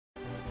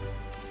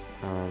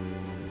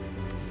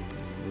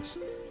Let's...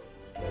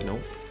 No.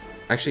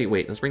 Actually,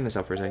 wait. Let's bring this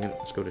up for a second.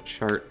 Let's go to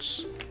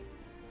charts.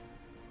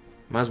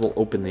 Might as well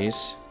open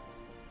these.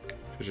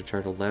 Treasure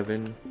chart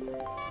 11.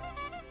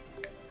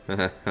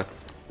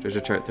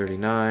 Treasure chart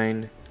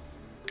 39.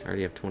 I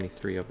already have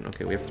 23 open.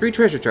 Okay, we have 3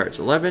 treasure charts.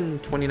 11,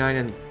 29,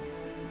 and...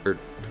 Or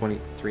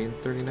 23 and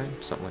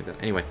 39? Something like that.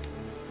 Anyway.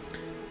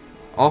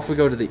 Off we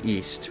go to the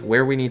east.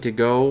 Where we need to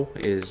go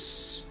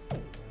is...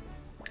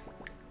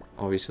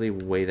 obviously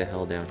way the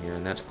hell down here.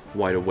 And that's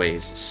quite a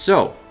ways.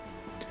 So,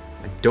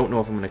 I don't know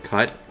if I'm going to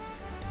cut.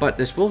 But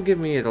this will give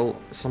me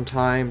some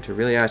time to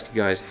really ask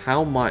you guys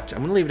how much... I'm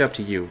going to leave it up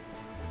to you.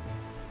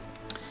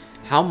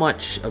 How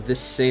much of this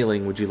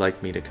sailing would you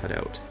like me to cut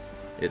out?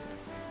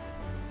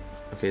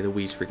 Okay, the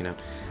Wii's freaking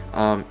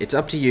out. It's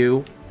up to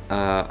you.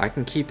 I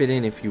can keep it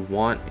in if you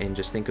want and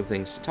just think of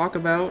things to talk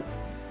about.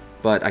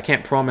 But I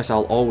can't promise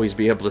I'll always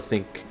be able to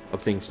think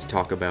of things to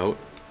talk about.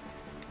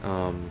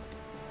 Oh,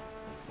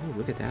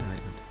 look at that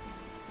island.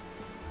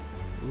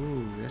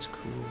 Ooh, that's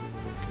cool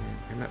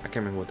looking. I can't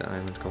remember what that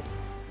island's called.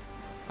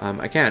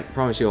 I can't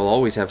promise you I'll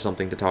always have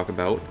something to talk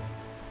about.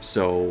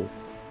 So,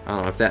 I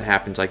don't know, if that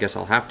happens, I guess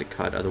I'll have to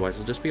cut. Otherwise,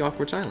 it'll just be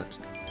awkward silence.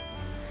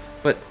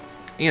 But,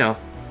 you know,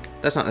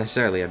 that's not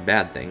necessarily a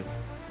bad thing.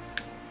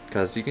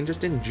 Because you can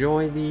just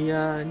enjoy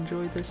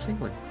the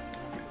sailing.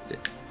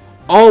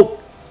 Oh!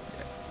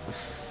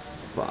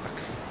 Fuck.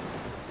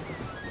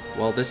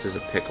 Well, this is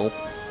a pickle.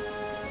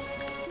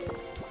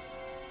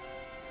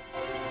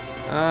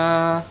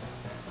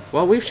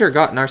 Well, we've sure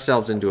gotten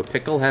ourselves into a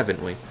pickle,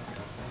 haven't we?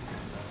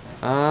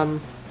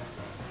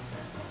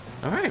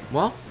 Alright,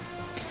 well,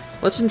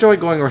 let's enjoy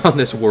going around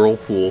this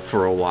whirlpool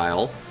for a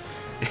while.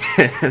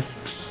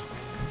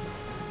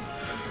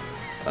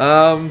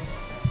 And,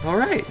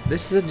 alright,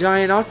 this is a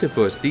giant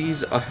octopus.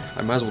 These,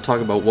 I might as well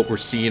talk about what we're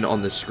seeing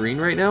on the screen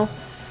right now.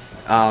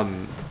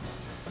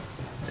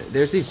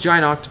 There's these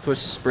giant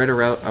octopus spread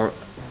around,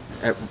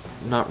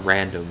 not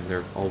random,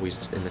 they're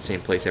always in the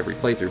same place every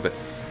playthrough, but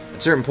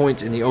at certain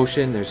points in the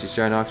ocean, there's these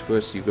giant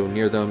octopus, you go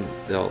near them,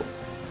 they'll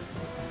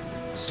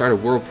start a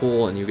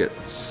whirlpool, and you get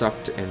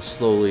sucked and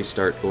slowly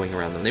start going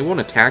around them. They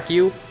won't attack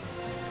you,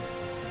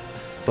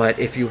 but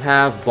if you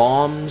have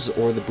bombs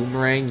or the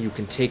boomerang, you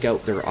can take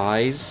out their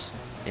eyes,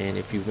 and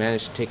if you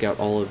manage to take out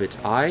all of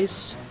its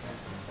eyes,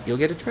 you'll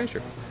get a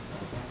treasure.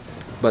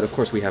 But of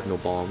course we have no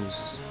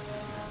bombs,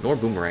 nor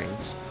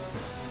boomerangs.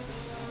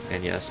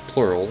 And yes,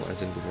 plural,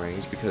 as in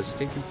boomerangs, because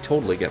you can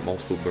totally get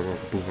multiple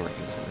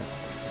boomerangs in it.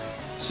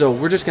 So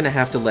we're just going to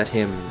have to let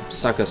him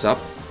suck us up.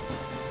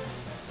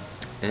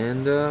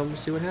 And we'll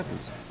see what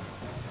happens.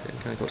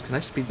 Getting kind of close. Can I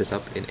speed this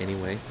up in any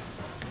way?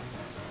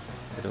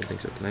 I don't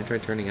think so. Can I try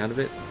turning out of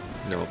it?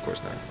 No, of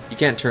course not. You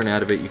can't turn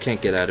out of it. You can't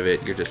get out of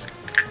it. You're just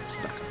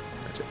stuck.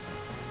 That's it.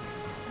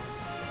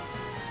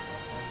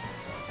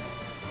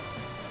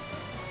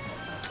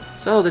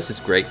 So this is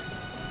great.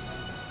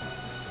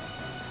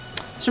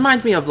 This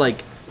reminds me of,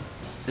 like,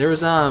 there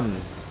was you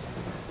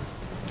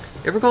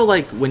ever go,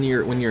 like, when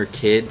you're a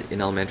kid in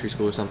elementary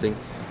school or something,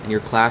 and your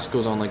class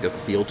goes on, like, a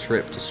field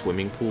trip to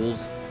swimming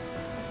pools,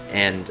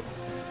 and,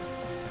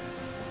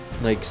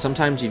 like,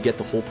 sometimes you'd get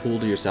the whole pool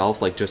to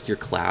yourself, like, just your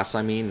class,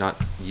 I mean, not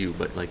you,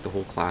 but, like, the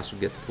whole class would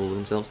get the pool to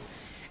themselves,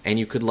 and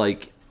you could,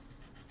 like,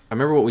 I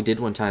remember what we did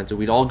one time, so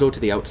we'd all go to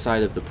the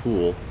outside of the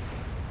pool.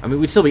 I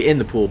mean, we'd still be in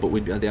the pool, but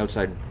we'd be on the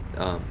outside,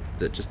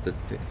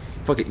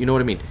 fuck it, you know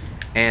what I mean,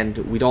 and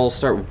we'd all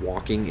start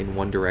walking in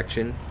one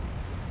direction.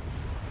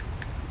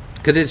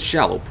 Because it's a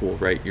shallow pool,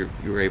 right? You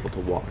were able to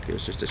walk. It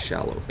was just a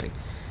shallow thing.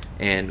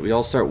 And we'd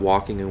all start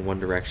walking in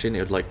one direction. It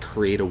would, like,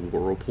 create a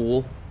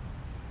whirlpool.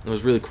 It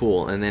was really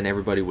cool. And then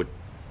everybody would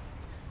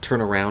turn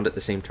around at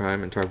the same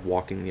time and try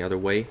walking the other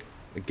way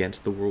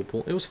against the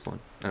whirlpool. It was fun.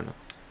 I don't know.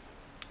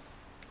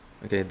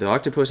 Okay, the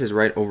octopus is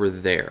right over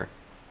there.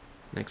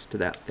 Next to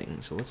that thing.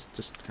 So let's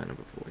just kind of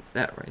avoid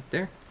that right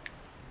there.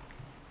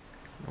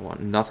 I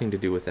want nothing to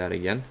do with that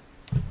again.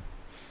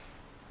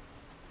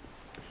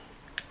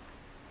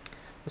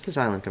 What's this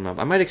island coming up?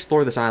 I might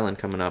explore this island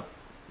coming up,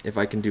 if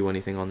I can do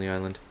anything on the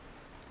island.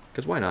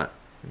 Because why not?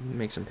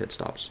 Make some pit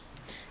stops.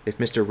 If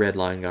Mr.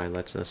 Redline guy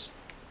lets us.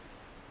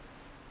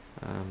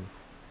 I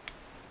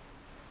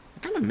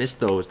kind of miss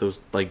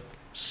those, like,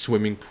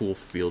 swimming pool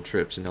field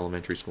trips in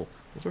elementary school.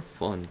 Those are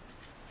fun.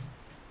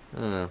 I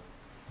don't know.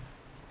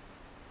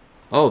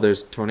 Oh,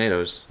 there's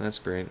tornadoes. That's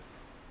great.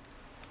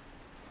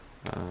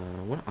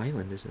 What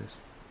island is this?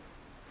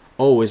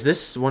 Oh, is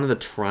this one of the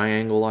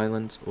Triangle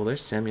Islands? Well,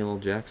 there's Samuel L.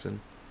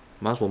 Jackson.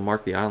 Might as well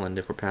mark the island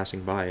if we're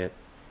passing by it.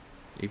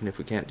 Even if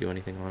we can't do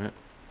anything on it.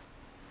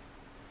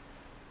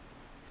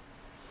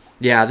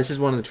 Yeah, this is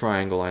one of the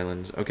Triangle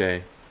Islands.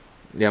 Okay.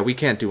 Yeah, we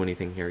can't do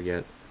anything here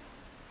yet.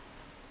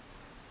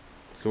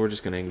 So we're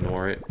just going to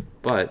ignore it.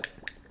 But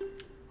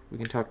we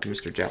can talk to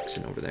Mr.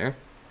 Jackson over there.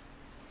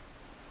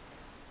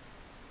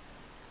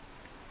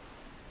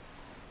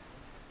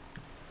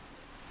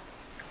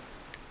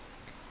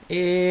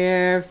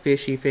 Yeah,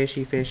 fishy,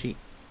 fishy, fishy.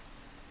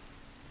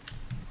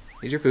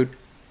 Here's your food.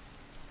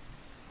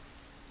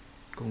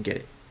 Go and get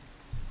it.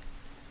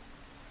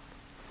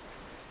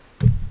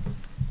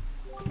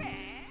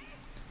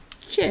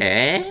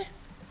 Yeah.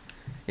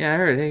 Yeah, I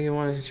heard you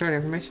wanted to chart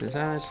information. So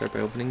let's start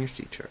by opening your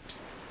sea chart.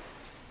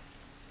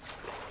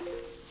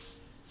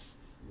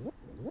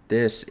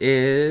 This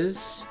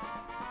is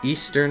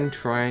Eastern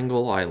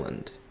Triangle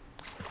Island.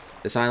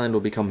 This island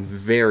will become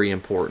very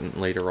important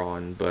later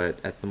on, but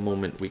at the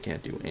moment we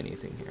can't do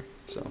anything here.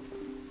 So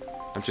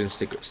I'm just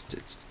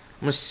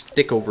gonna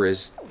stick over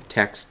his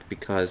text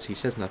because he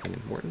says nothing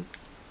important.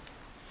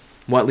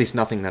 Well, at least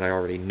nothing that I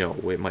already know.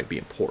 It might be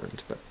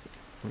important, but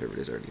whatever it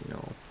is, I already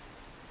know.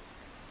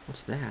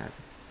 What's that?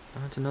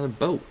 Oh, it's another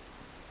boat.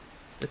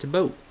 It's a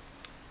boat.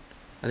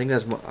 I think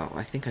that's what. Oh,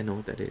 I think I know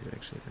what that is.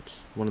 Actually,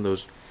 that's one of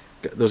those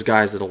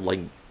guys that'll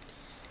like.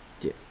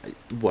 Yeah,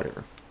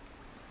 whatever.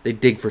 They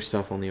dig for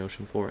stuff on the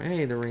ocean floor.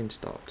 Hey, the rain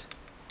stopped.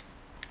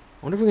 I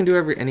wonder if we can do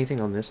anything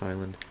on this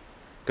island.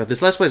 God,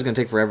 this Let's Play is gonna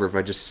take forever if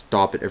I just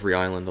stop at every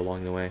island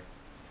along the way.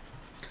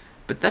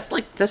 But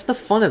that's the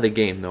fun of the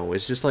game, though.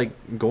 It's just like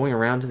going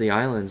around to the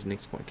islands and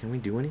exploring. Can we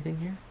do anything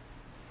here?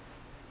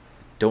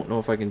 Don't know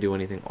if I can do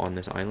anything on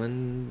this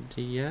island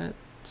yet.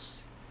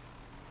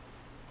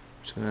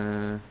 Just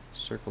gonna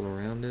circle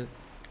around it.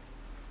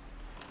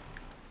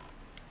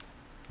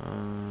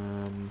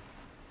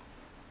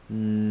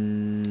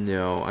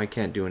 No, I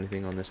can't do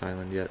anything on this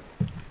island yet.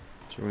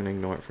 So we're gonna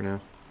ignore it for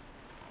now.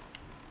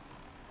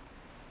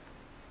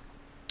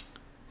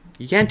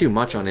 You can't do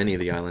much on any of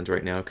the islands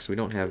right now because we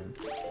don't have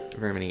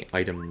very many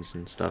items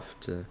and stuff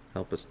to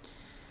help us.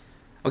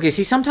 Okay,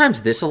 see,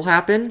 sometimes this'll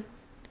happen,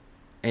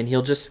 and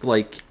he'll just,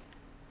 like,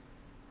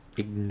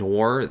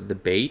 ignore the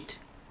bait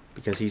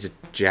because he's a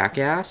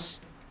jackass.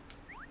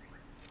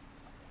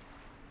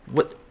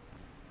 What?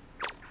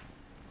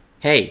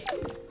 Hey.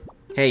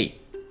 Hey,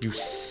 you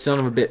son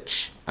of a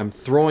bitch. I'm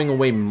throwing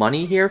away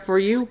money here for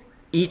you?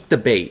 Eat the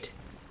bait.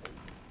 Are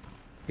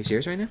you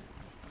serious right now?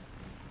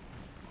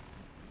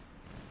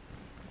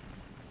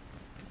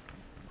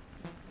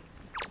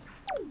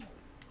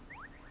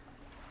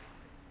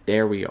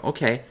 There we go.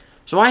 Okay.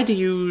 So I had to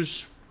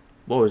use,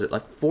 what was it,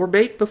 like 4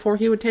 bait before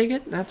he would take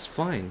it? That's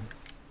fine.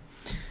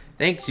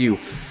 Thanks, you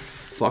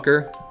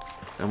fucker.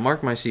 Now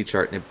mark my sea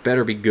chart, and it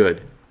better be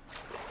good.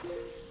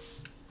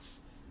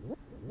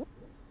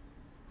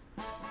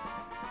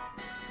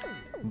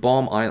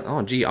 Bomb Island.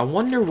 Oh, gee. I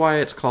wonder why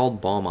it's called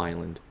Bomb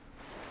Island.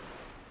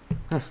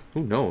 Huh,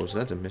 who knows?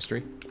 That's a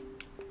mystery.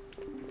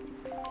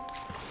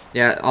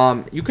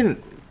 Yeah, you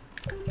can...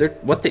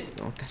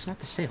 Oh, that's not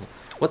the sail.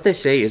 What they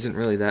say isn't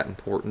really that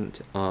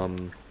important.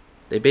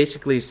 They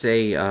basically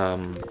say,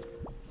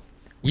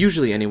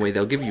 usually anyway,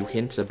 they'll give you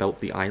hints about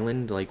the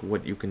island, like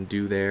what you can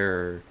do there,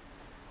 or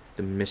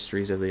the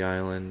mysteries of the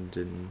island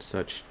and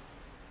such.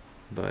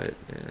 But,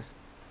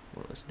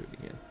 well, let's do it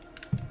again.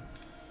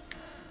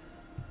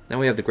 Now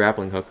we have the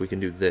grappling hook, we can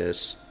do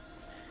this.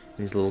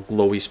 These little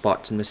glowy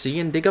spots in the sea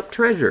and dig up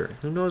treasure.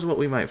 Who knows what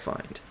we might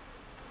find.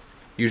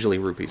 Usually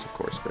rupees, of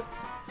course, but...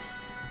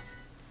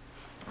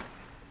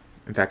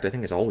 In fact, I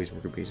think it's always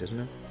rupees, isn't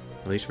it?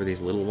 At least for these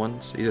little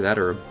ones. Either that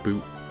or a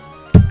boot.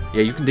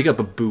 Yeah, you can dig up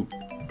a boot.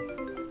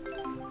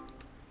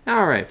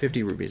 Alright,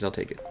 50 rupees. I'll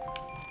take it.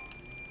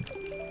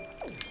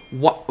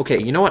 What?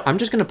 Okay, you know what? I'm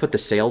just going to put the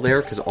sail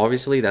there, because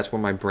obviously that's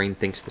where my brain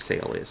thinks the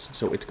sail is.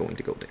 So it's going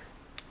to go there.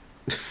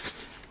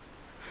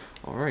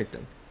 Alright,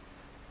 then.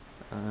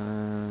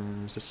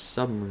 There's a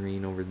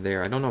submarine over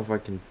there. I don't know if I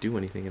can do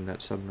anything in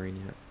that submarine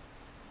yet.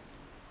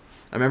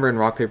 I remember in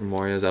Rock, Paper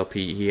Mario's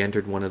LP, he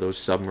entered one of those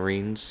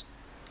submarines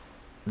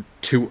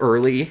too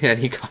early, and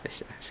he got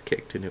his ass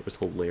kicked, and it was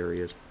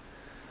hilarious.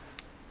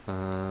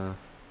 What's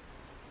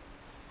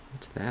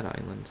that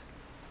island?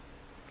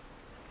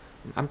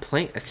 I'm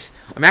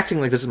acting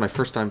like this is my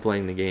first time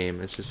playing the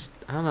game. It's just,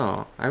 I don't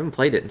know. I haven't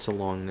played it in so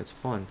long, and it's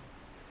fun.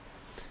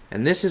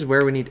 And this is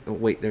where we need... Oh,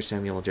 wait, there's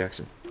Samuel L.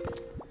 Jackson.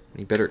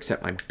 He better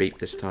accept my bait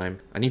this time.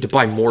 I need to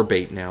buy more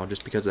bait now,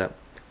 just because that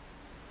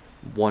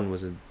one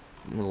was a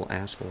little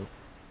asshole.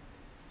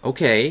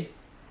 Okay.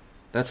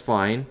 That's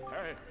fine.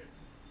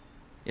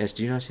 Yes,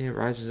 do you not see it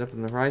rises up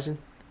in the horizon?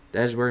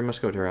 That is where we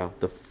must go, Terrell.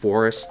 The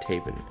Forest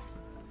Haven.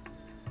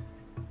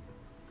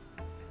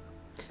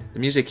 The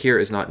music here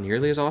is not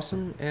nearly as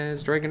awesome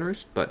as Dragon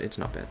Roost, but it's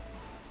not bad.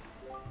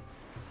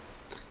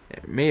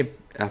 It may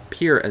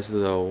appear as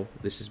though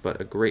this is but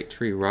a great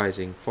tree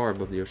rising far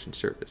above the ocean's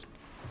surface,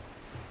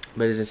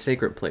 but it is a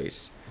sacred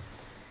place.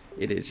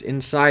 It is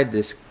inside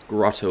this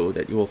grotto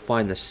that you will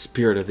find the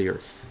spirit of the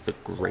earth, the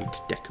great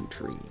Deku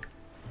Tree.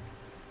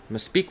 You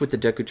must speak with the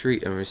Deku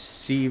Tree and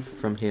receive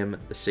from him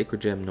the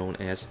sacred gem known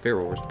as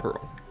Pharaoh's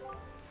Pearl.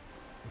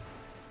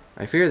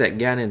 I fear that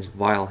Ganon's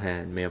vile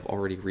hand may have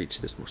already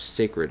reached this most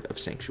sacred of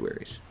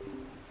sanctuaries.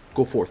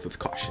 Go forth with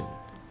caution.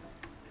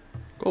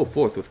 Go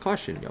forth with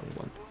caution, young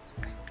one.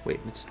 Wait,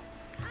 let's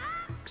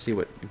see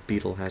what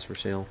Beetle has for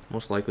sale.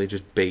 Most likely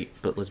just bait,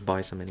 but let's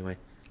buy some anyway,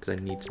 because I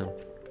need some.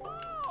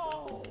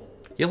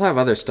 He'll have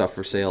other stuff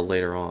for sale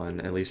later on,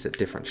 at least at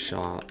different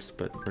shops,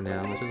 but for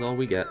now, this is all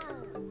we get.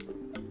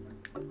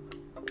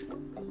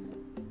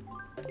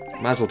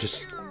 Might as well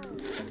just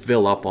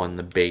fill up on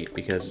the bait,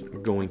 because we're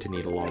going to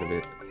need a lot of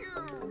it.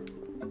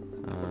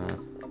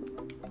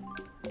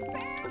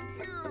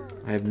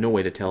 I have no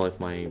way to tell if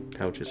my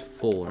pouch is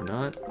full or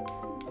not.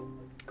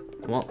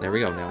 Well, there we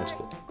go. Now it's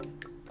full.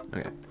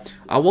 Okay.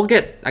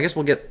 I guess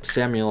we'll get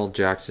Samuel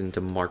Jackson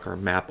to mark our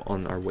map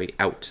on our way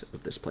out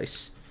of this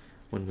place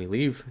when we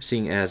leave,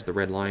 seeing as the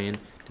Red Lion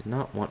did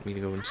not want me to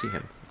go and see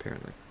him,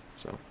 apparently.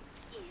 So.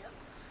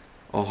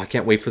 Oh, I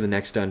can't wait for the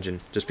next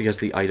dungeon, just because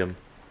the item.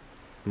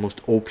 The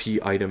most OP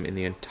item in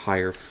the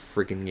entire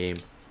friggin' game.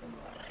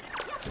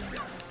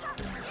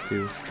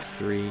 2,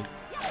 3,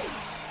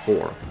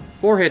 4.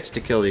 4 hits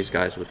to kill these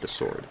guys with the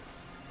sword.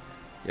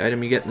 The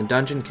item you get in the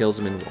dungeon kills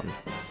them in 1.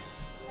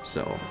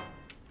 So,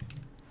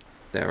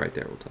 that right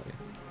there will tell you.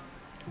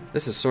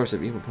 This is source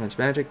of evil plant's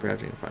magic.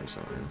 Perhaps you can find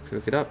something.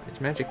 Cook it up. Its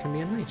magic can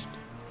be unleashed.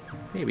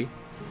 Maybe.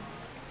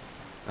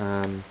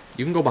 You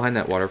can go behind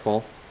that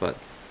waterfall, but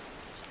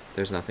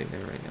there's nothing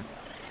there right now.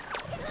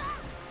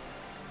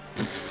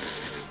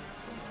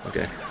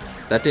 Okay.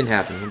 That didn't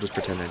happen. We'll just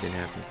pretend that didn't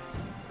happen.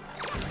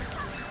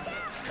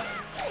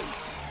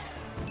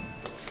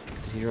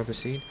 Did he drop a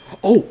seed?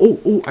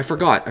 Oh! I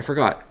forgot.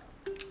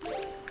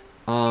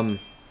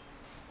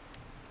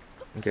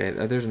 Okay,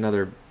 there's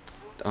another...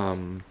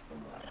 Oh!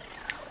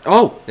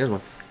 There's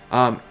one.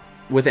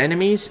 With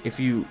enemies, if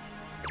you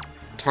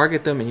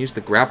target them and use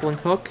the grappling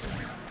hook,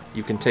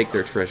 you can take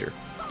their treasure.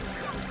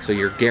 So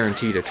you're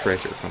guaranteed a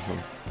treasure from them.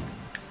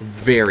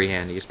 Very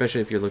handy, especially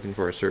if you're looking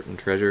for a certain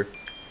treasure.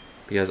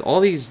 Because all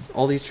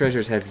these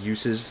treasures have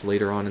uses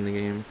later on in the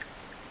game.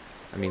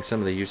 I mean, some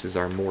of the uses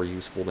are more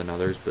useful than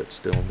others, but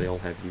still, they all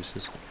have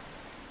uses.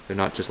 They're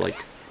not just,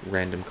 like,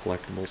 random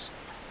collectibles.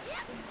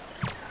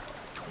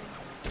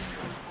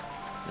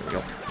 There we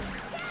go.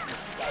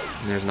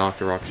 And there's an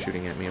Octorok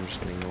shooting at me. I'm just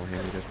going to ignore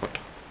him.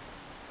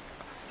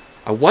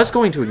 I was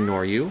going to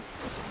ignore you,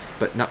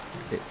 but not...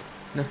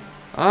 No.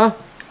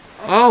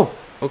 Oh!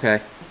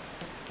 Okay.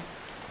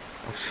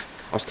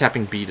 I was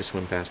tapping B to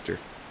swim faster.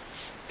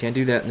 Can't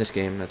do that in this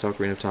game. That's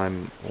Ocarina of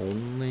Time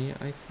only,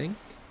 I think.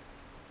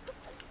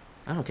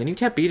 I don't know. Can you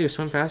tap B to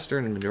swim faster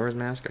in Majora's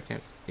Mask? I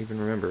can't even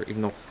remember.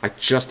 Even though I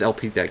just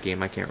LP'd that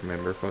game, I can't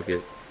remember. Fuck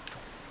it.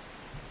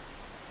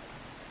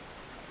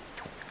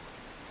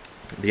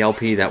 The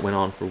LP that went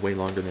on for way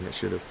longer than it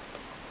should have.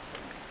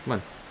 Come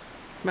on.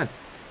 Come on.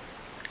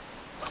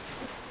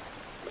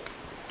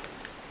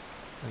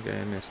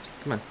 Okay, I missed.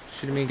 Come on.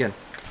 Shoot at me again.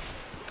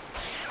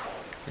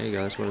 There you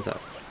go. That's what I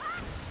thought.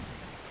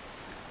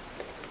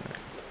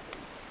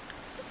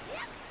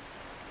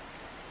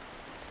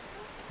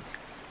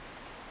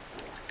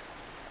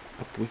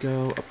 Up we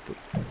go, up we...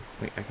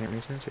 Wait, I can't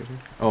reach that, seriously?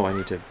 Oh, I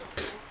need to...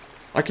 Pfft,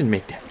 I can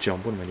make that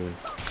jump, what am I doing?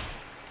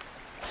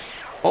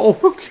 Oh,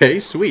 okay,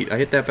 sweet. I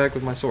hit that back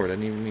with my sword. I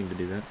didn't even mean to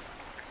do that.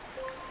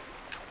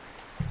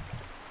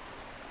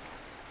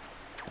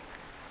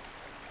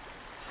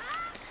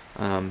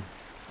 I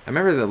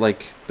remember that,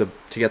 like, to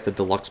get the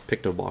deluxe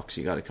Picto Box,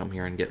 you gotta come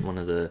here and get one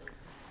of the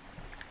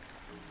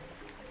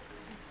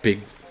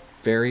big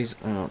fairies.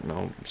 I don't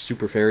know,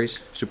 super fairies,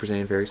 Super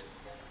Saiyan fairies.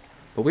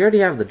 But we already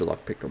have the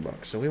deluxe Picto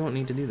Box, so we won't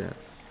need to do that.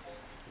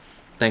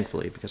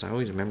 Thankfully, because I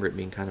always remember it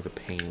being kind of a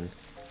pain.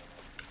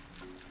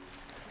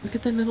 Look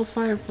at the little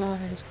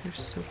fireflies. They're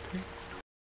so pretty.